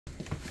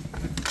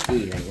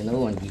key like you know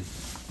one key.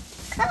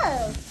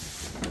 Cuz.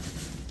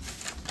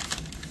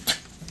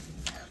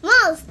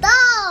 Mom,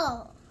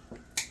 stop.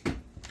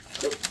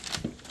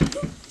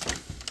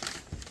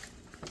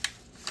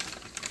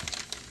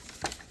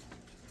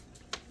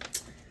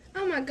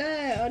 Oh my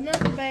god,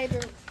 another baby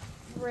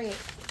red.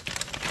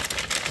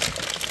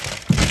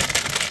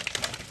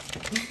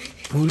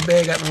 Move the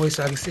bag out the way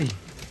so I can see.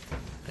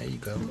 There you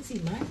go. Let me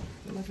see, Mike.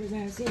 My first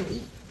time seeing him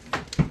eat.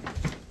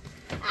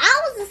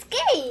 I was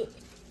scared.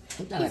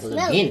 I'm like a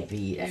little guinea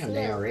pig. That's a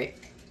damn rat.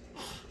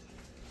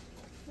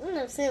 I've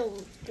never seen a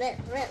rat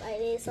like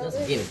this. So That's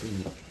a guinea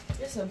pig.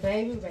 It's a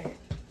baby rat.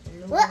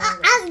 well,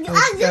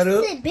 I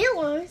just said big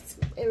ones.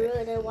 It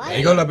really didn't white. There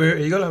you go, love bird.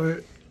 There you go, love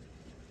bird.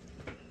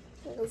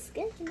 It was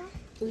scared, man.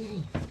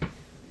 You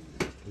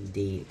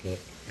dead cat.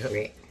 Yep.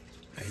 Rat.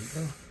 There you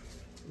go.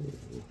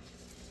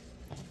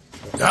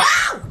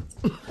 Ah!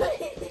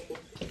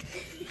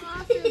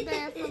 I feel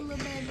bad for little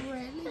baby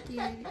rat. Look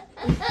at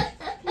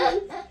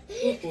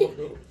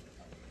it.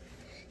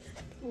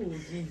 Oh,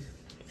 Jesus.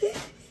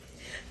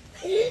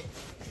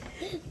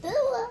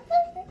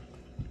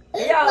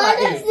 Yeah, let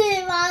me see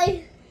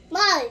my.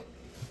 Let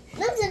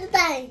me see the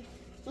thing.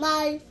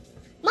 My.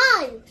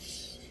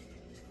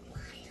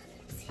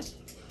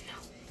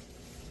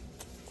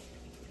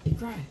 He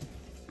crying.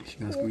 She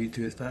gonna squeeze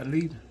till it start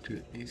leaving.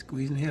 He's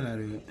squeezing the hell out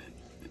of it.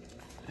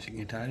 She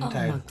getting tired and Oh my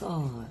tired.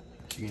 God.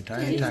 She getting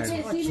tired and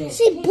tired.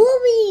 She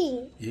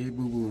booby. Yeah,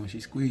 boo boo.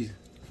 She's squeezing.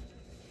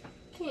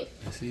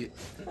 That's it.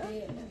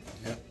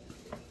 Yep.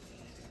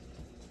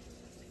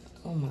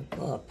 Oh my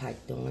God,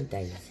 Pike doing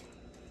Daisy.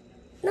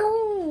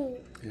 No.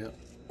 Yep.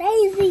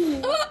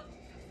 Daisy.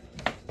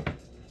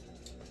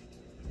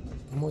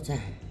 One more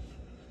time.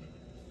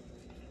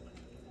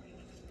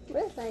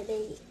 Looks like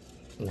Daisy.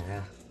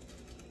 Nah.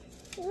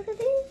 Look at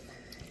this.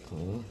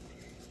 Oh.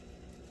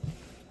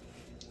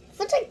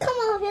 But they come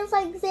off here so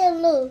I can see a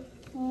little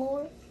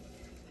more.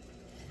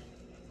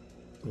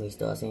 When you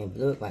start seeing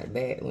blood like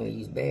bad, when you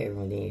use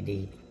bathroom, then it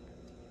did.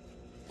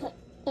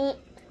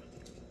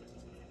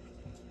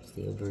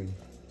 Still breathing.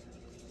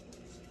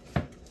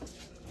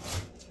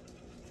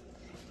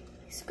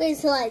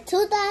 Squeeze to like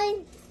two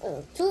things.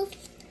 Two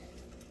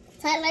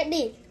tight like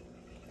this.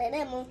 Like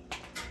that, Mom.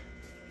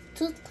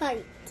 Too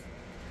tight.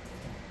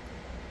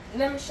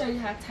 Let me show you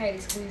how tight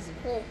it squeezes.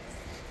 Yeah.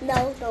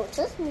 No, don't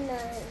touch me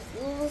now.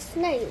 You little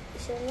snake. You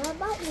should not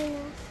bite me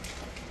now.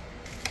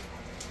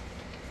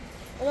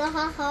 You know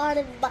how hard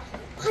it bite.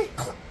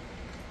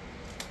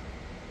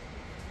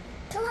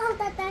 Come out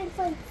that thing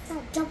for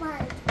jump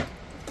out and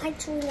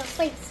bite you in your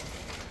face.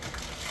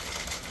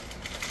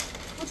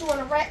 What you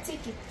want, a rat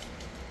ticket?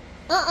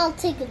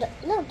 Take it.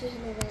 No, give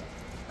me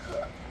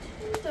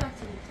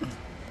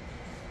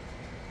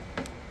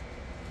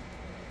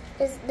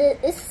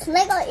that. Is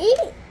snake gonna eat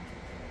it?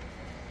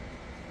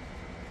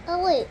 Oh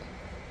wait.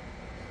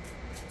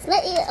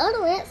 Snake eat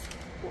other rats.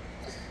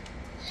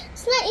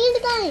 Snake eat the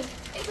thing.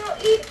 It gonna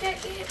eat it that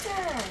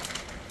anytime.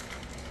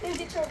 Then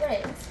get your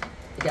rats.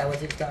 You got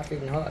what you start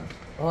feeling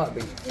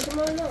heartbeat. Come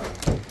on up.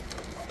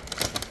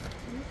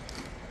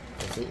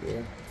 That's it,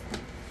 yeah.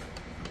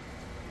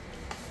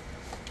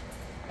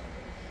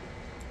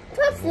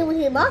 Try to see what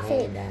he mouth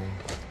Hand it. down.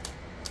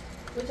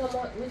 Which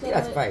one? Yeah,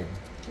 that's fine.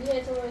 You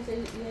had someone say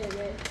you had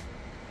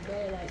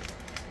bad like.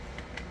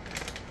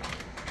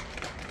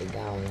 They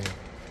gone now.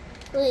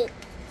 Wait,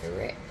 The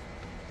rat.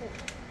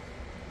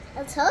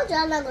 I told you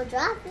I'm not gonna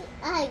drop it.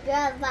 I had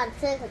grabbed about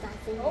 10 because I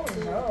think Oh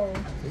no.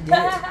 He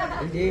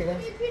did.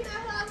 He did,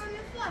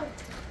 huh?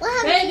 What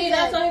happened? Baby,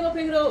 that's how you gonna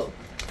pick it up.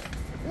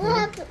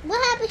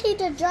 What happened? He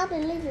just drop it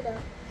and leave it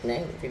up. Nah,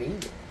 he could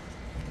eat it.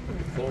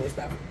 When we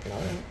stop. No.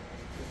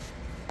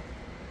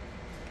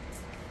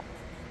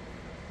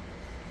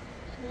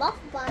 Mouth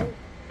body.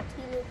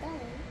 He was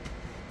there.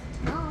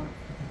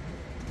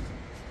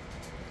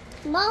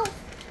 Mouth.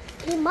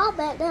 He mouth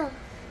back there.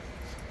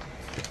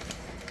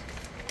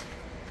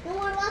 You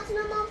want to watch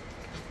no more?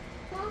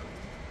 Huh?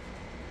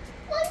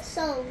 What's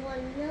so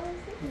one? You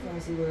trying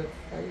to see what?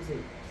 How you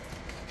see?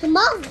 The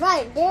mouth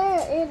right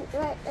there,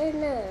 right in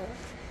there.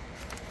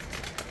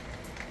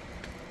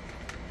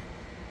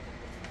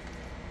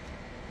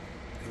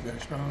 You got a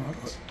strong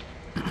heart.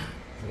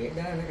 Get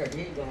down, I got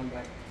head going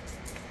back.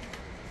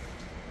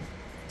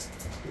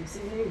 You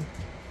see me?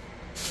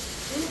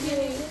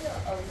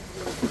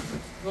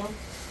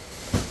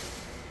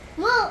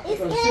 Mom, he's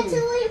scared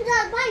too. He's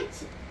not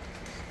bite you.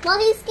 Mom,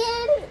 he's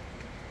scared.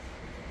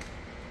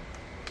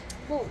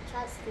 Boom,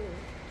 try to scream.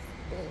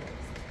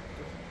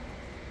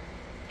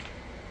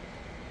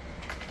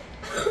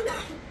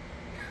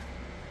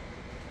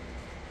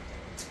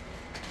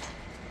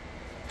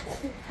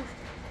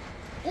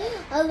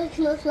 I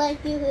look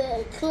like you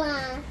would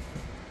climb.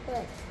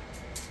 What?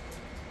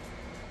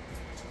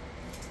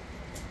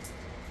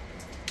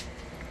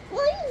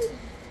 What?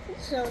 You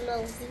so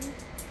nosy.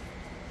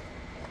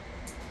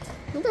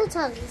 I'm gonna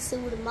try to see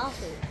what the mouth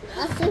is. I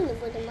seen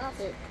it with the mouth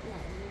is.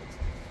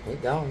 He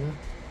gone now.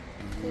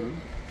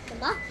 The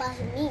mouth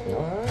body meet me.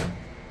 Alright.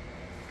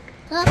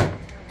 Huh?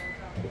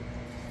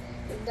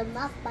 The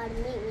mouth body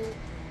meet me.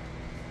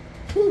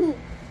 This.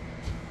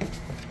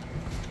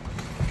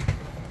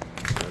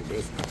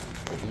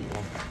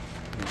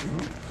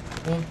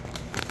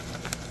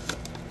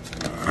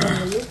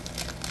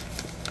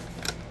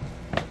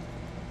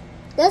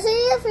 Does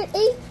it ever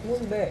eat?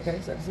 What's bad? Can I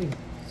see?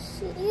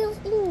 She is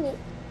eating it.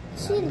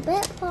 See the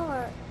back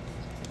part.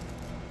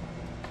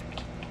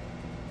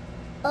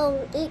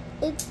 Oh, it.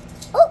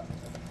 Oh!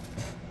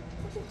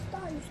 It's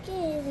starting to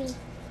scare me.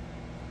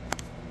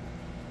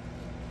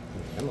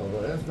 I'm gonna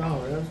go. That's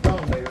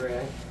strong, baby.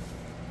 Right?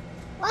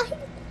 Why?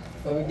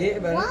 What we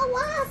did, baby?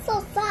 Why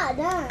so side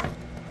down?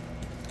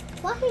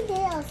 Why he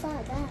get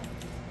upside down?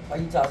 Why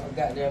you talking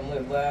goddamn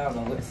much? Boy, I don't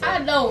know what's I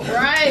know,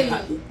 right?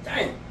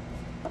 Damn.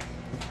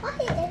 Why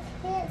he head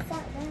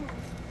upside down?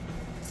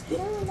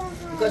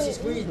 Because she's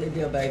squeezing the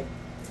deal, baby.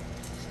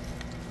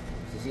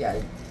 So she got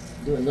to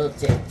do another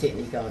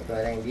technique on it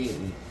because it ain't big.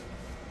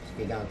 She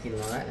be gonna kill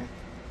him on that now.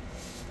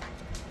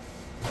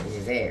 It's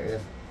his head,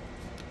 really.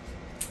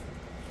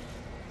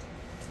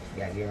 You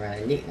gotta get around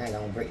the neck. Now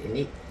gonna break the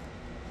neck.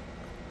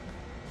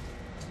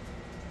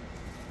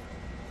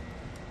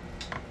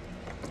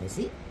 You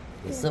see?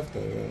 It's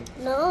suffocated.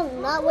 No,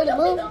 not with a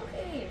move.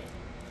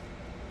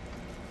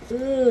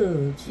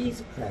 Ooh,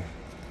 Jesus Christ.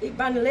 He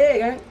bind the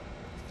leg, ain't it?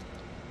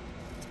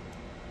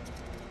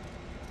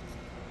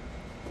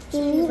 She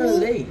in front of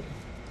the leg.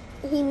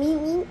 He meet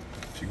me.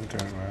 She can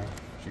turn around.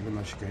 She gonna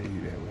know she can't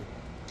eat that way.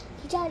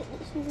 He tried to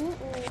eat me.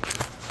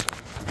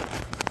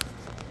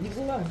 You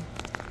can know.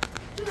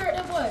 You heard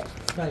that boy?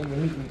 Not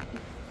even meet me.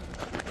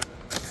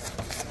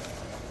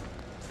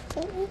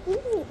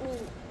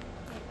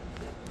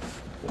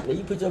 Let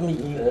you put your meat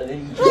in your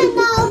leg.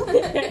 No.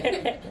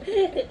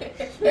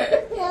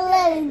 He'll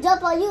let him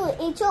jump on you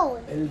and eat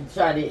yours. And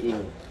try that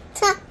then.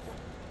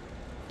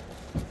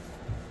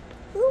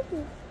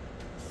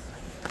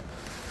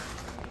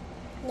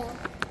 No.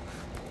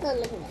 Not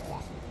looking at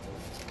that.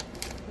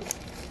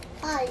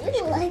 Ah, you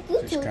look like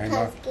you two kind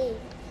of scared.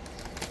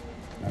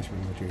 That's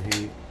when with your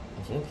head.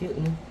 She don't kill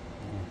me.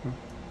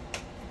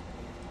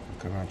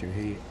 Come out your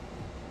head.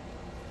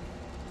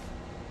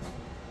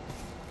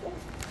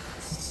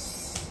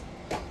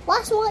 Why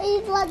someone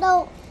eat like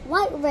the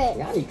white rat?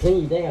 Y'all need to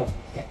clean your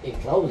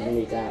damn clothes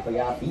anytime for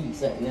y'all feed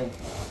something else.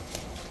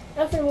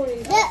 That's what it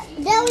is.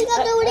 Then we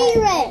gonna do with these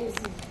rats.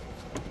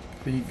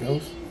 Feed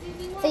ghost.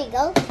 Feet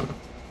ghosts.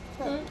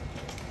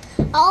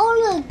 All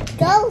the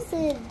ghosts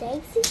in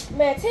Daisy.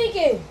 Man, take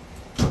it.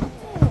 You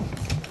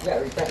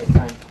gotta rethink this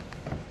time.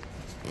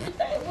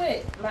 Think what?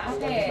 My You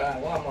gotta iPad. buy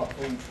Walmart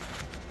food.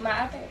 My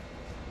iPad.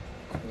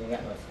 You ain't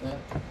got no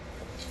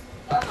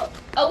stuff.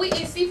 Oh, we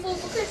eat seafood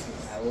for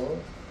Christmas. I would.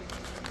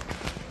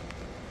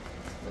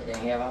 But they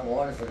ain't have our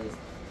water, so they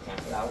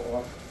cancel our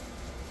water.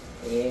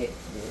 Yeah, they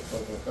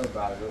supposed to stuff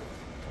brought it up.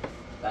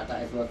 But I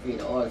thought it's supposed to be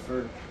the order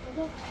first.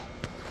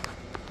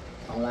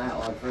 Online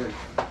order first.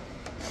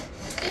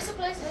 It's a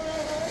place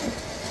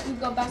where you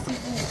go buy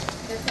seafood.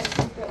 They take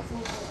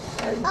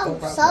food. I'm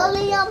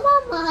solely on my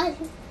mind.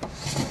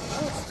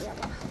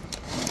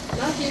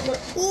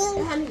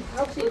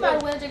 You might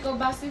as well just go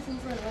buy seafood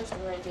from the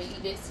restaurant and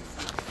eat that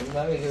seafood. You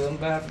know, you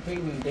buy for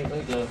people, you think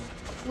they go.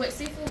 What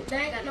seafood? They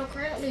ain't got no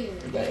crab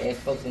legs. You gotta ask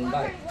folks in the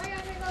bike. Why y'all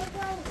didn't go to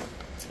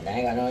Kroger? They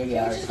ain't got no You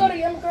yard. just go to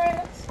Yum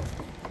Crabs.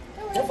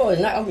 That folks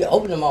not gonna be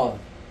open tomorrow.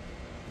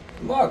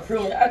 Tomorrow,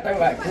 crew, I think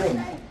about crew.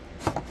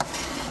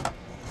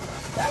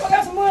 Y'all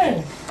got some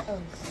money.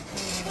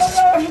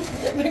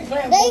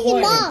 Thank you,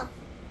 Mom.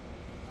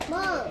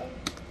 Mom.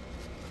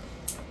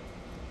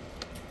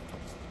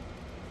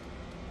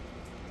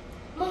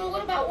 Mama,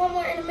 what about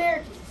Walmart in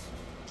Americans?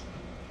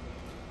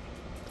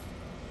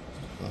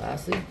 Well, I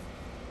see.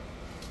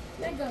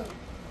 Let go.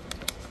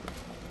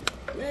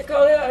 Man,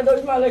 call it out. I know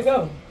you might let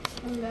go.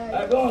 Okay.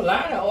 I go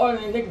online and order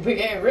and they can pick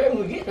that red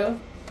when we get there.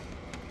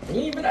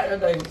 You ain't been out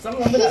there today.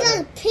 Someone He been out just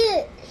there.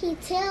 pit. He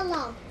tail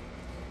off.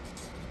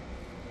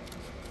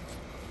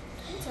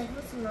 It's like,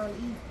 what's wrong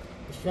with you?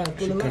 She's trying to She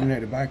pull him coming out.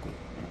 at the bike one.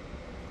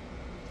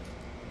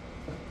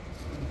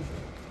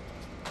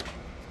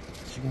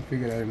 She gonna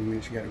figure it out in a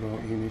minute. She gotta go in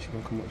and she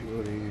gonna come up to the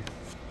other end.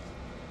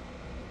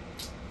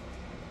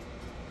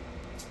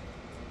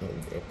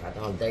 If I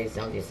don't date,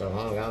 I'm just so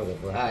hungry. I don't give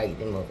a fuck how I eat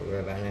them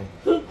motherfuckers right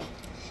now.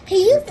 He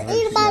used to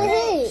eat about his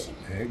head.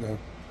 There you go.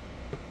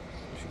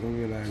 She gonna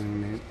realize in a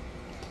minute.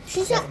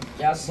 She said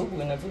Y'all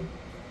boo in there too.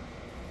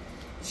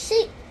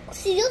 she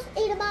used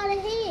to eat about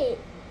his head.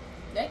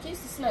 That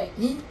kid's a snake.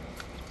 Hey,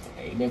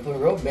 you didn't put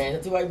rubber bands.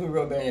 That's why you put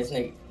rubber bands in the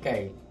snake.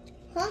 Okay.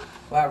 Huh?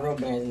 Why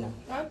rubber bands in there?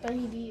 I thought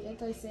he did. I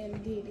thought he said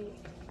he did it.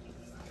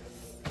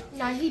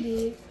 Nah, he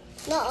did.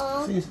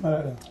 Nuh-uh. See, it's not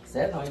out there.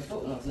 Sad on your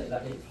foot, no snake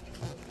like that.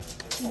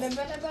 What's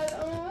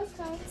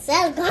called?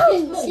 Sal's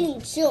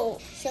gone. She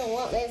don't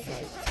want that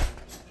snake.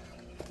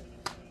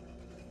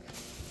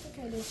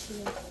 Okay, this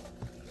shit.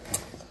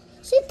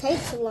 She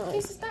takes too long.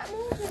 He said, stop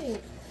moving.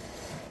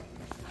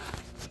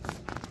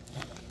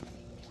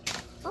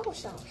 I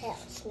wish I don't have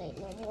a snake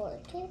no more.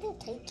 Can't that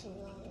take too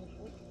long?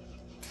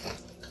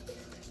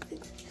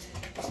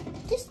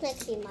 This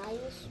snake's in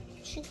Maya's.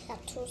 She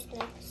have two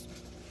snakes.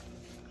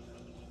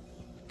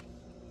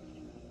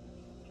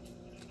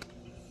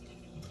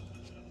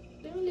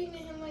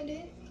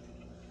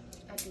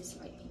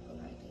 dislike people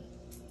like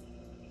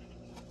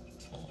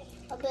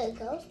that. I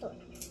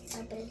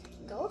bet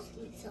Ghost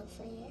eat so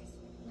fast.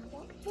 I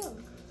want him.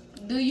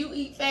 Do you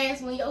eat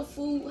fast when your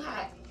food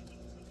hot?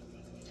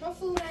 Her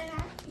food ain't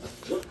hot.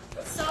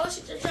 So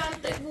she just trying to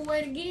think of a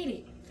way to get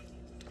it.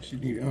 She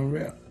need to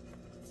unwrap.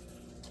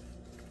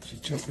 She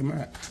choked him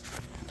out.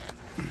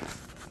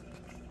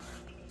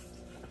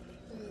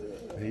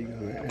 There you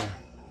go, right there.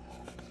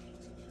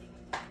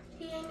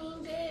 He ain't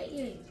even dead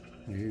yet.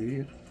 There it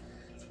is.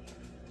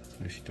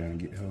 Now she's trying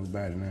to get the whole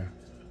body now.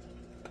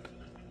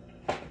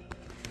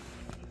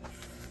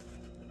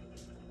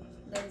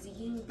 Lazy,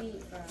 he ain't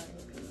big fried.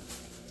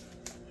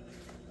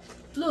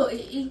 Look,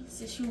 it eats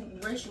since you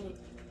rushing it.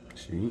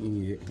 She ain't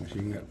eating yet. She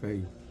ain't got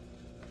paid.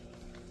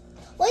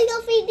 What you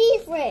gonna feed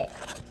these rats?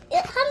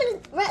 How many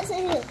rats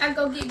in here? I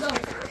go get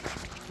Ghost.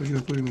 What you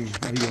gonna put him in?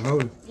 How you gonna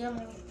hold him? Yeah,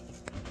 man.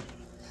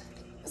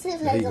 See if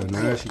There I you go. can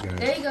Now she got it.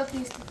 There you go,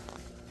 Kingston.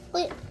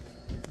 Wait,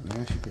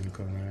 Now she finna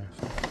come around.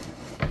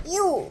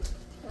 you.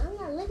 I'm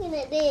not looking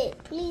at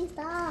that. Please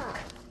stop.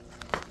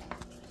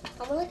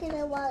 I'm looking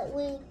at what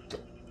we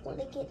want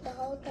to get the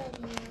whole thing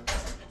here.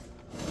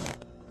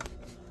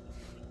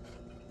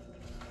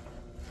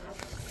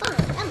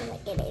 Fine, I'm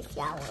looking if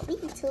y'all want me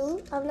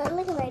to. I'm not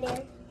looking right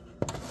there.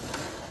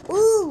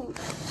 Ooh,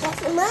 that's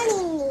the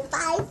money.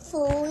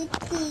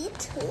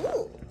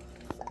 542.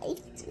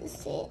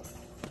 526.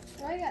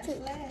 I got the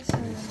flash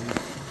on.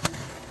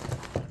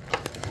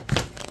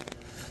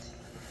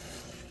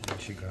 There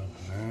she go.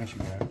 Now she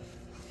got it.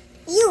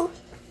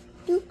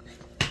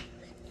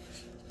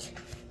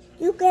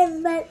 You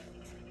gave back.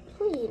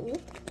 Who hit me?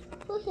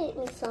 Who hit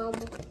me,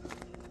 Samba?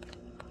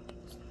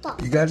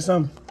 Stop. You got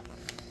something?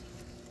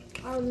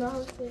 I don't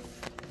know if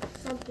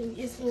something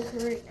is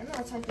incorrect. I'm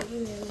not typing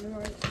in there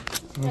right.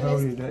 Don't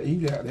hold it. That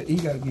E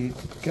got to get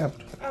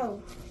capital.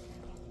 Oh.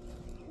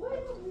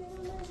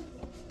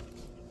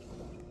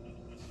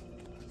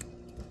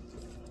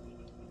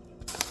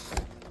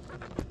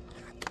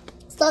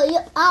 So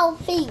I'm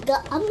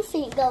gonna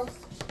feed Ghost.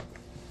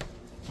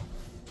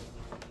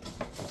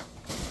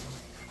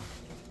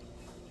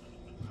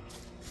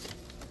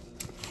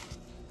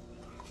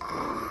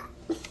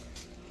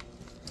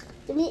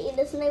 You need to eat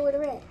the snake with a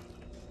rat.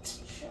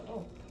 Shut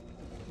up.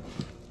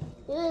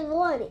 You didn't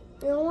want it.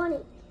 You don't want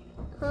it.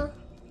 Huh?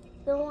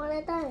 You don't want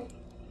that thing.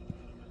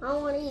 I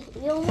don't want to eat it.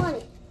 You don't want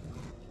it.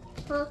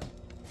 Huh?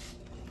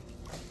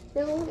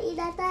 You don't want to eat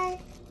that thing?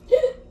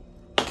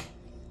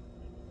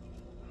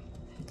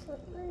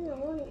 I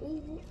don't want to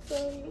eat it. So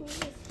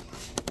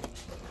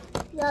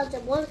y'all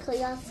just want it because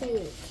y'all see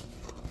it.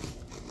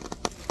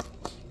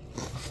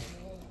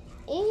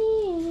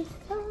 It's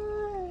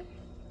fine.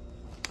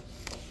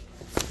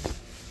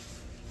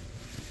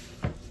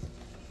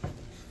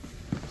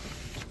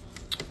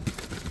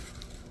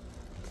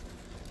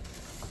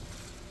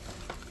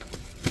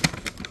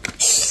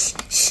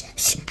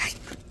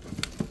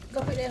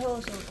 Go put that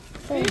hose on.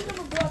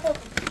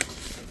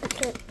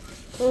 Okay.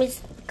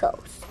 Miss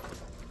Ghost.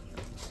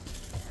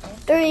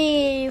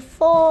 3,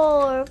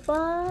 4,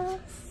 5,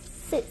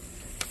 6,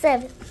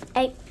 7,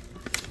 8,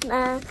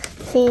 9,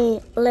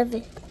 10,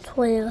 11,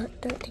 12,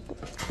 13,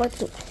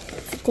 14,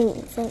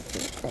 15,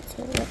 17,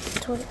 18,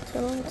 19, 20,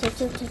 21,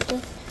 22,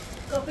 23.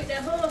 Go pick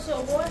that hose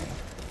on, boy.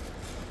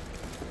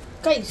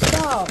 Okay,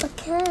 stop.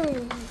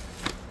 Okay.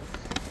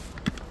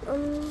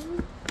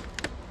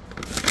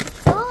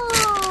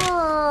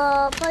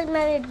 Probably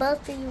made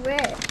both of you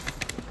red.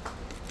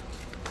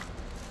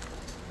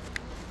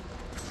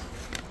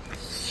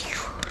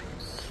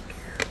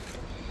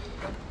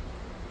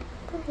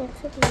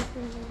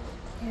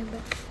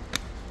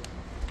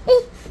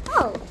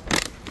 Oh.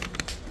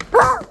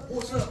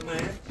 What's up,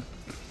 man?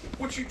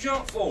 What you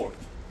jump for?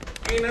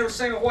 You ain't never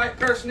seen a white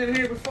person in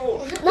here before.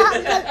 No,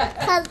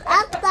 because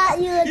I thought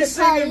you were You the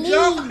seen him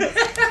jump? police.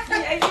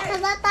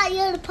 Because I thought you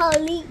were the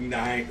police. You know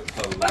I ain't the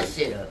Oh, police.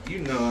 shit up. You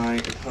know I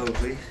ain't the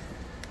police.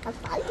 I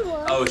thought you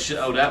were. Oh shit!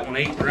 Oh, that one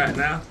eating right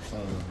now.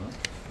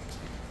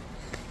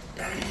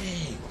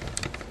 Dang.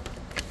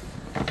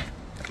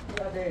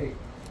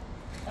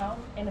 Oh,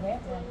 in the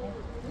bathroom.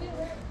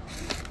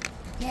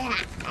 Yeah,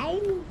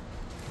 I'm.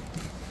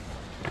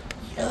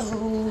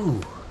 Yo.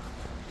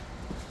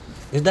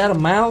 Is that a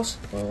mouse?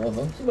 See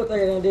what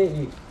they done did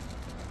you?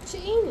 She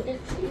eating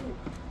it.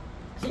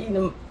 She eating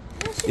them.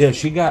 Yeah,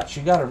 she got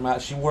her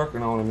mouse. She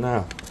working on him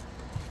now.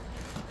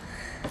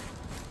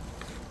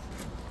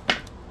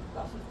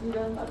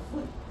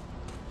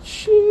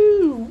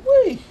 Shoo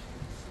wee.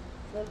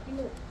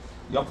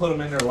 Y'all put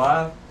them in there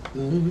live?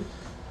 Mm-hmm.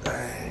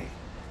 Dang.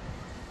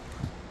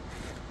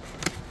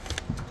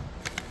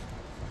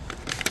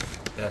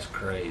 That's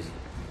crazy.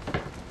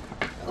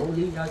 Oh,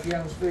 these out there,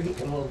 I was scared hit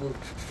them over.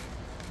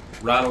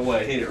 Right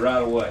away, hit it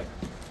right away.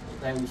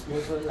 Then we still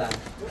for the life.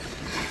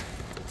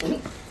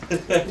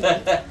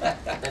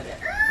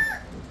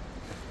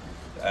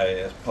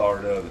 Hey, that's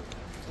part of it.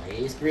 Hey,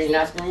 it's green,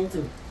 not green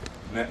too.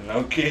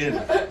 No kidding.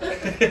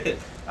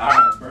 All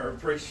right, bro.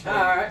 Appreciate it.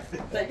 All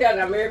right. Take care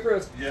now. Merry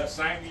Christmas. Yeah,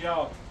 same to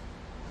y'all.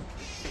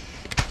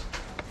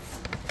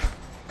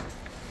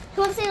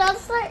 You want to see the other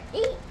side?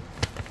 Eat.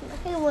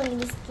 He wouldn't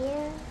be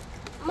scared.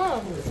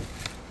 Mom,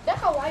 that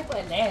how white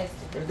butt nasty.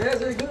 If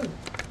that's it good.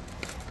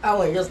 I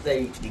went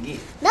yesterday to get.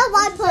 That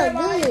white part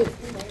good.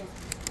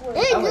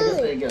 It's I went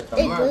yesterday to good. get It's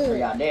some merch for good.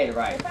 y'all daddy,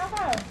 right? It's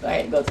alright. So I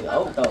had to go to the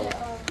Oak though.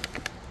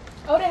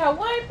 Oh, they have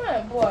white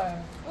butt, boy.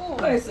 Ooh.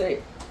 What they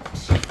say?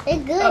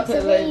 It's good I'll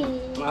tell to you later. me.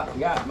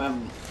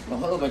 My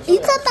husband. You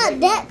talk about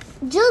that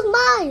just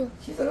mine.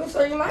 She said, "I'm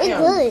show you my It's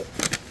hand." good.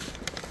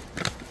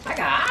 I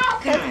got all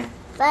kinds.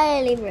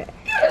 Fairly rare.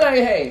 Look at that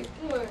hey.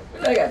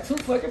 I got 2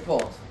 fucking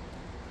paws.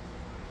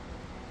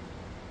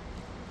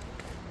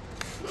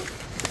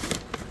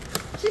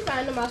 She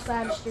found them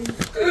outside the street.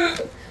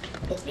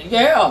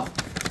 Yeah.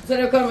 So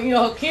they come, you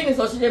know, her kidney,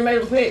 so she just made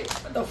them pick.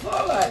 What the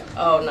fuck? Like,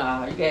 oh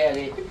nah, you can have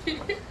it. She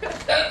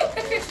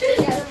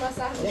got them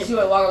outside the Then street. she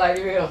went walking like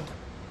this.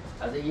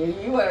 I said, yeah,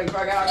 you better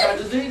fuck out got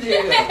disease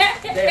here.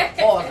 They're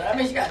paws. I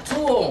mean, she got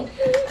 2 of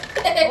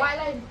them. White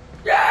lady.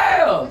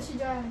 Yeah. What she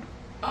driving?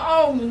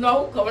 I don't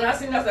know. Cause when I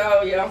seen that, I said,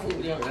 oh yeah, I'm food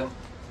with them.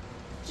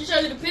 She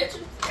showed you the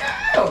picture?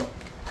 Yeah.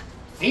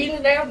 Feeding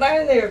the damn thing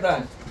and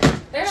everything.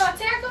 They don't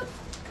attack her?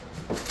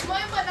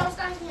 My butt don't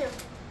stop him.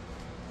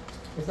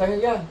 It's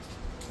like, yeah.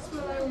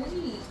 Smell like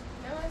weed.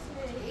 That was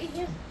me. Eat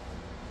him.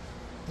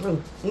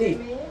 Neat.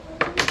 Man.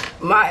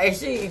 My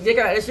AC, they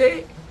got that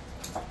shit.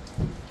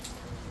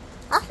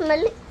 I smell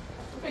it.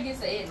 I'm gonna get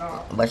some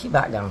eggnog. But she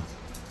back down.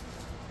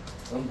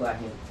 I'm back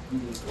here. You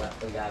need to what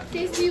for y'all.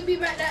 Kiss you be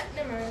back that.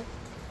 Never mind.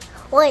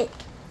 Wait,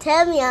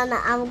 tell me I'm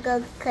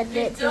gonna cut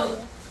it to you.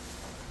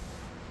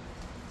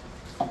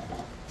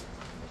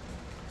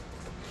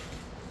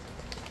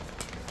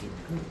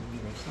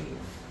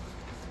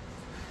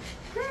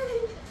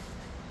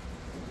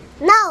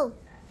 No.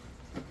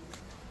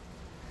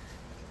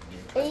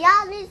 And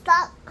y'all need to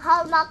stop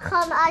calling my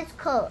cum ice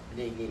cup.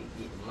 They get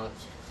munch.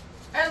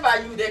 That's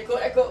about you that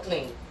cook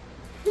clean.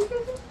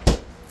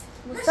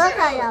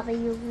 Sometimes y'all be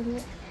using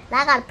it. And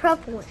I got a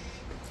purple one.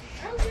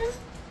 Okay.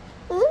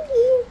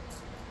 Mm-hmm.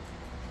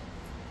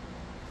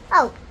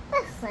 Oh,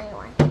 that's the same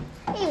one.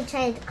 You can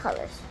change the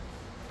colors.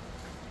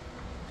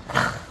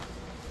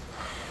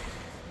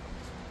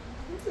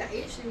 It's not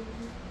issue.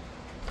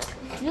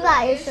 You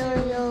got issue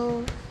on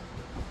your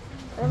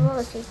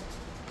ability.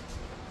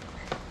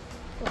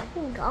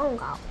 You gone.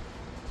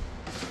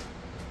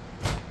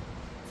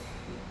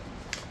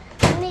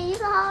 You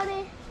can hold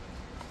it.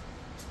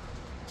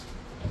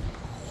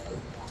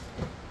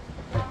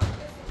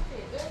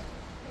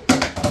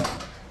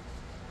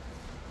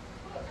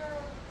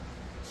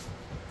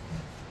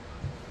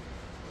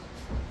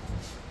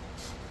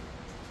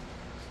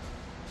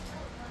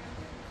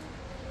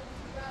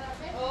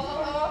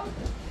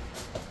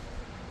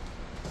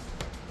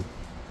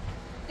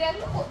 That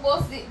look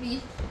what's it be?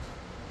 You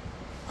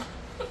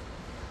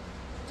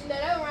know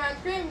that was around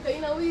cream because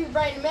you know we was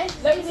bringing the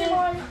messages. Let me see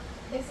one.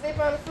 They slip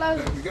on the floor.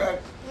 You got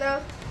it?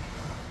 No.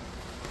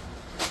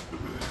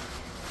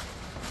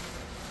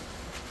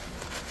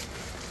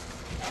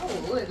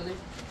 Oh, ugly.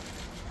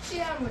 She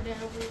had my damn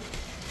food.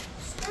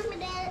 Screw me,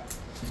 Dad.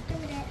 Screw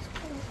me, Dad.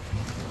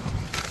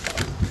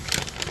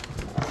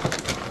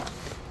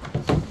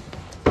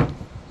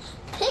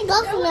 He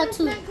go That from what there this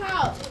too. thing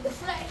called the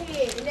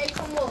flathead, and they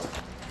come up.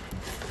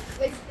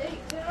 They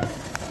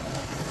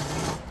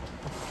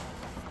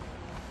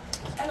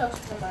I know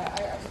she's from my. I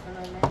from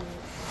my name.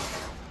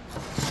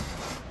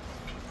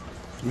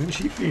 When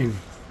she feeling?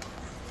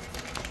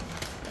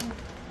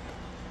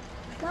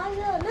 No,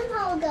 them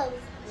how it goes.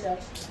 No.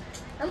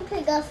 I'm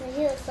gonna go from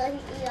here so he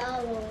eat all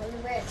of them. The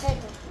red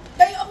paper.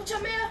 They open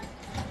your mail?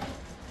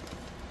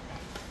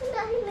 You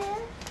know he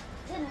mad.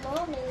 This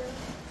morning.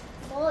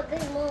 Boy,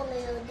 this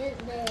morning, this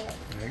bad.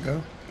 There you go.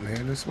 Let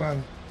her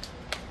swallow.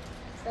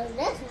 So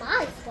that's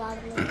my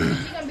swallowing.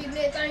 She gonna be the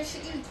little thing she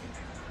eat.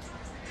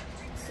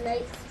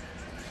 Snakes.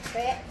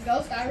 Fat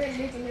ghost already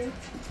licking them.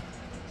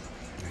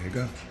 There you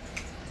go.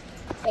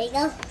 There you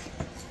go.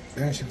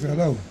 Damn, she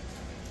fell over.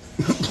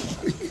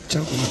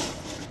 Choking her.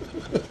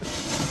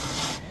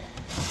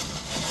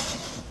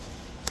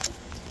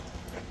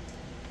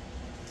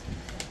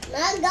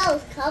 Now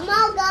ghost. Come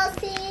on,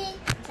 ghosty.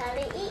 Time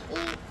to eat.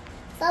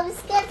 So we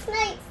scared of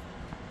snakes.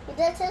 You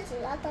didn't touch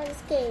it. I thought it was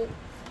scared.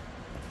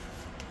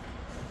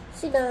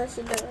 She done,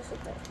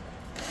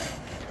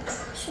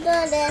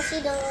 Dad.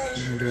 She done.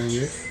 She ain't done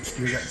yet.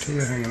 Still got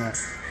tail hanging out.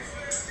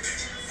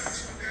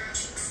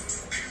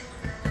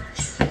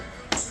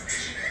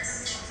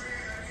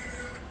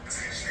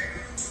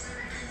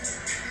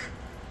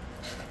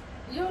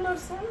 You don't know the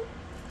song?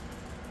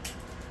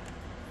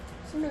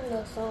 She know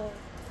no song.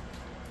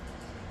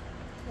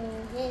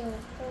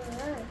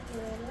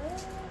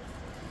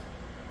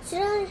 She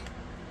done.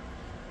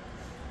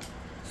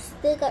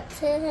 Still got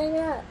tail hanging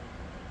out.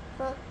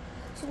 Huh?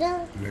 She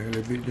done. Let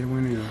her bit that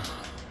one in.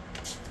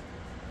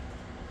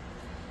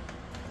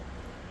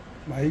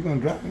 Why you gonna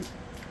drop it?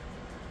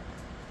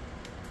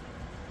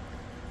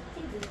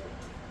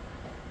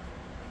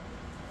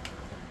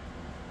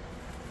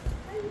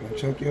 Gonna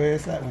choke your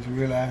ass out once you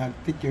realize how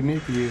thick your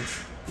neck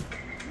is.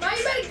 Man,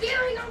 you better get him.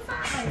 He gonna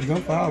fall. It's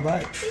gonna fall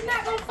back. He's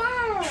not gonna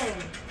fall.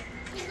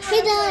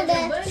 He done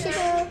that. She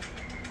done.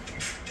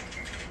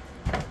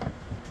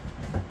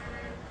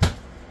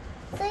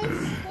 See,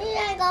 he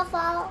ain't gonna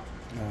fall.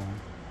 No.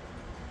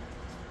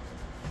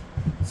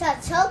 Try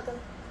to choke him.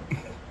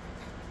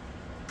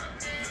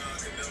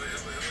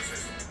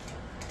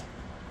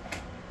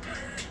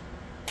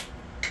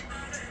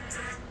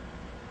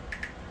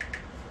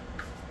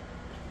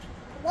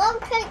 One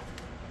cake.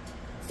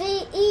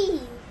 See, E.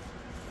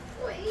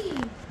 What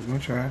eat? You gonna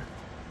try?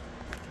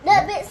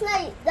 That big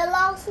snake, the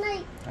long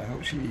snake. I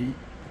hope she eat.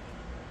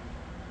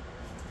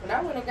 When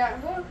I went and got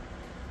her,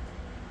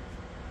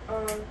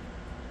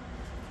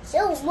 She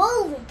was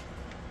moving.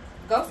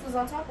 Ghost was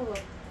on top of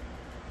her.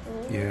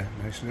 Yeah,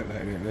 they slept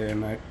like that last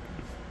night.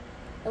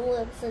 And we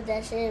said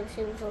that she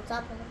was on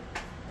top of her.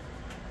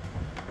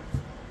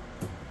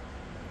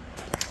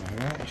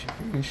 Alright, she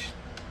finished.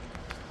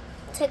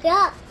 Take it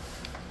out.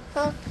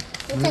 Huh?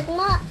 You take them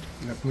out?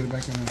 You gotta put it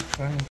back in the thing.